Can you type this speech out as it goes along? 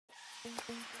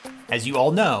As you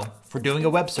all know, for doing a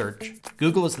web search,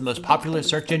 Google is the most popular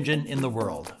search engine in the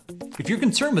world. If you're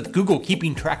concerned with Google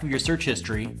keeping track of your search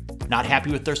history, not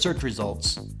happy with their search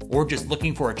results, or just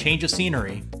looking for a change of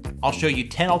scenery, I'll show you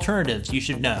 10 alternatives you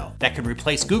should know that can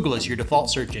replace Google as your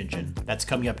default search engine. That's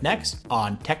coming up next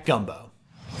on Tech Gumbo.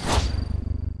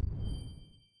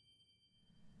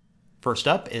 First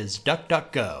up is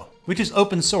DuckDuckGo, which is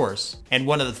open source and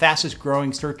one of the fastest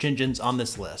growing search engines on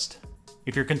this list.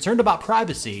 If you're concerned about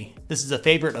privacy, this is a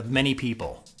favorite of many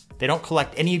people. They don't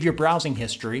collect any of your browsing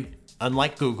history,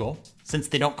 unlike Google. Since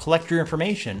they don't collect your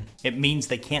information, it means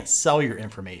they can't sell your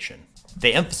information.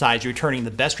 They emphasize returning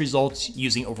the best results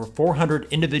using over 400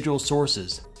 individual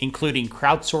sources, including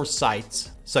crowdsourced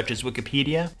sites such as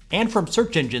Wikipedia, and from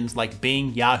search engines like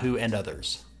Bing, Yahoo, and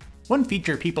others. One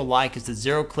feature people like is the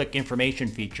zero-click information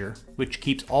feature, which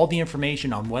keeps all the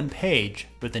information on one page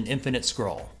with an infinite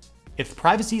scroll. If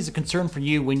privacy is a concern for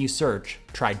you when you search,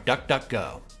 try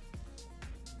DuckDuckGo.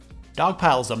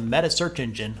 Dogpile is a meta search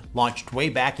engine launched way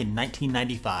back in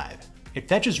 1995. It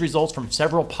fetches results from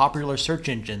several popular search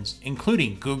engines,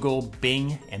 including Google,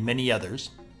 Bing, and many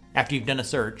others. After you've done a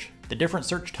search, the different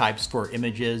search types for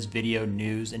images, video,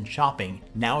 news, and shopping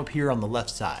now appear on the left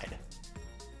side.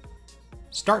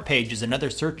 Startpage is another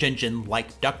search engine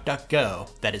like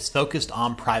DuckDuckGo that is focused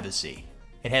on privacy.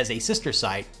 It has a sister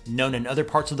site known in other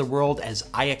parts of the world as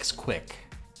IXQuick.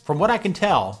 From what I can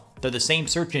tell, they're the same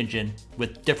search engine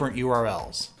with different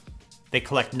URLs. They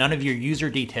collect none of your user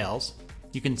details.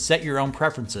 You can set your own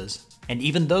preferences, and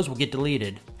even those will get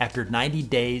deleted after 90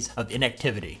 days of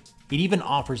inactivity. It even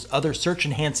offers other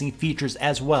search-enhancing features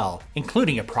as well,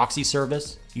 including a proxy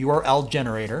service, URL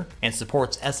generator, and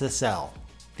supports SSL.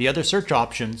 The other search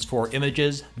options for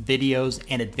images, videos,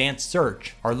 and advanced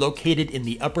search are located in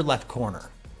the upper left corner.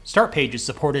 Startpage is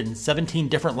supported in 17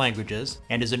 different languages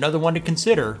and is another one to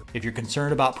consider if you're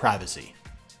concerned about privacy.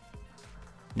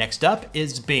 Next up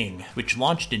is Bing, which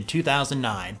launched in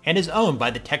 2009 and is owned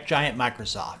by the tech giant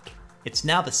Microsoft. It's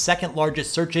now the second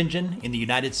largest search engine in the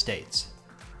United States.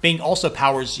 Bing also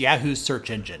powers Yahoo's search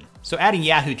engine, so adding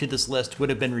Yahoo to this list would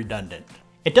have been redundant.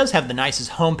 It does have the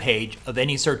nicest homepage of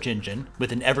any search engine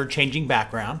with an ever-changing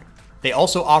background. They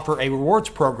also offer a rewards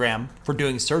program for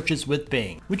doing searches with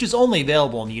Bing, which is only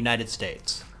available in the United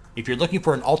States. If you're looking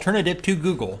for an alternative to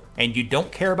Google and you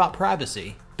don't care about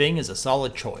privacy, Bing is a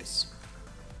solid choice.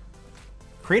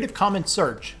 Creative Commons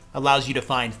Search allows you to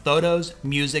find photos,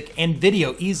 music, and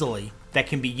video easily that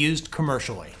can be used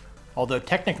commercially. Although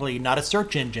technically not a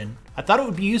search engine, I thought it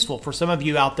would be useful for some of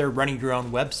you out there running your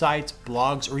own websites,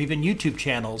 blogs, or even YouTube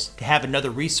channels to have another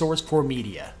resource for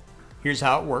media. Here's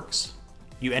how it works.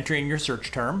 You enter in your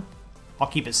search term. I'll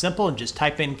keep it simple and just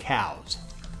type in cows.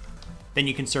 Then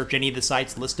you can search any of the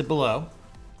sites listed below.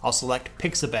 I'll select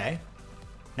Pixabay.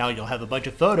 Now you'll have a bunch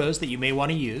of photos that you may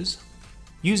want to use.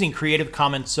 Using Creative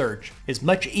Commons Search is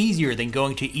much easier than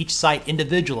going to each site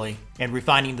individually and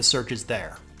refining the searches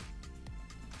there.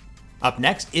 Up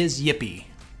next is Yippee,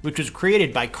 which was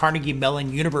created by Carnegie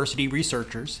Mellon University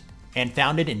researchers and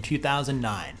founded in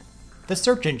 2009. The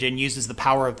search engine uses the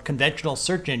power of conventional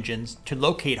search engines to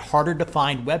locate harder to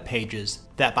find web pages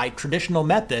that by traditional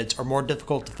methods are more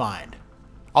difficult to find.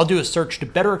 I'll do a search to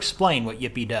better explain what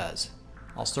Yippee does.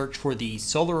 I'll search for the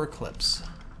solar eclipse.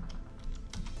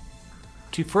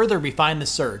 To further refine the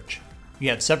search, you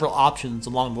have several options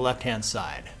along the left-hand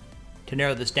side. To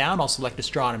narrow this down, I'll select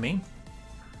astronomy,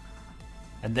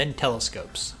 and then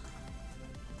telescopes.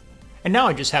 And now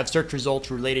I just have search results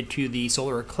related to the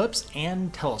solar eclipse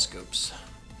and telescopes.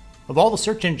 Of all the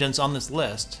search engines on this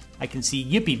list, I can see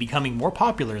Yippee becoming more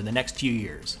popular in the next few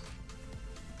years.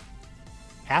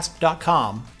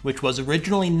 Ask.com, which was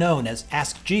originally known as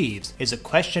Ask Jeeves, is a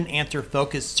question-answer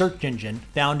focused search engine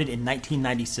founded in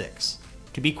 1996.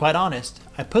 To be quite honest,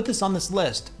 I put this on this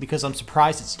list because I'm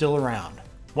surprised it's still around.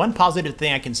 One positive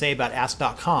thing I can say about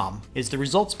Ask.com is the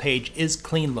results page is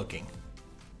clean looking.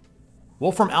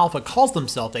 Wolfram Alpha calls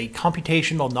themselves a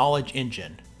computational knowledge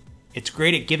engine. It's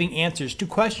great at giving answers to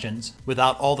questions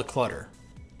without all the clutter.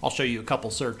 I'll show you a couple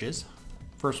searches.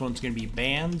 First one's going to be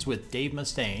bands with Dave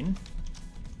Mustaine.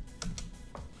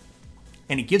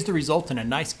 And it gives the results in a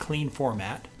nice clean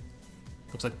format.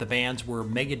 Looks like the bands were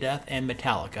Megadeth and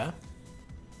Metallica.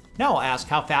 Now I'll ask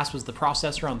how fast was the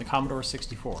processor on the Commodore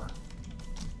 64.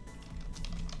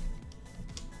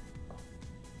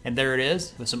 And there it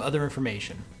is with some other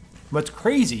information. What's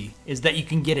crazy is that you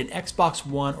can get an Xbox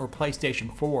One or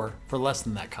PlayStation 4 for less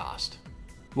than that cost.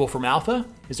 Wolfram Alpha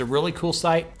is a really cool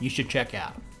site you should check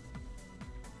out.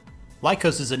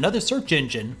 Lycos is another search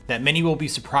engine that many will be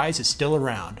surprised is still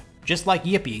around. just like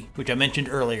Yippee, which I mentioned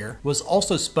earlier, was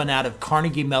also spun out of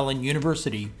Carnegie Mellon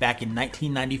University back in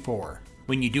 1994.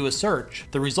 When you do a search,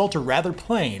 the results are rather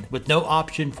plain with no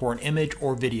option for an image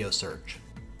or video search.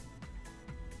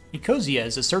 Ecosia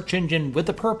is a search engine with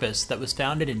a purpose that was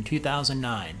founded in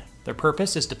 2009. Their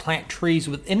purpose is to plant trees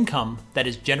with income that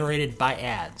is generated by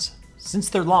ads. Since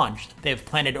their launch, they have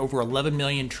planted over 11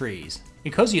 million trees.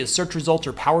 Ecosia's search results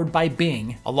are powered by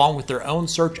Bing, along with their own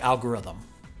search algorithm.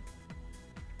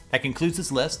 That concludes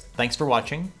this list. Thanks for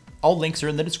watching. All links are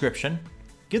in the description.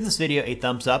 Give this video a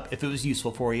thumbs up if it was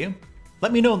useful for you.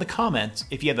 Let me know in the comments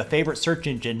if you have a favorite search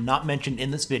engine not mentioned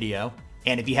in this video.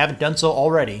 And if you haven't done so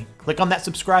already, click on that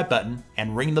subscribe button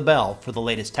and ring the bell for the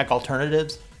latest tech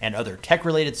alternatives and other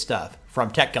tech-related stuff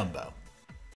from Tech Gumbo.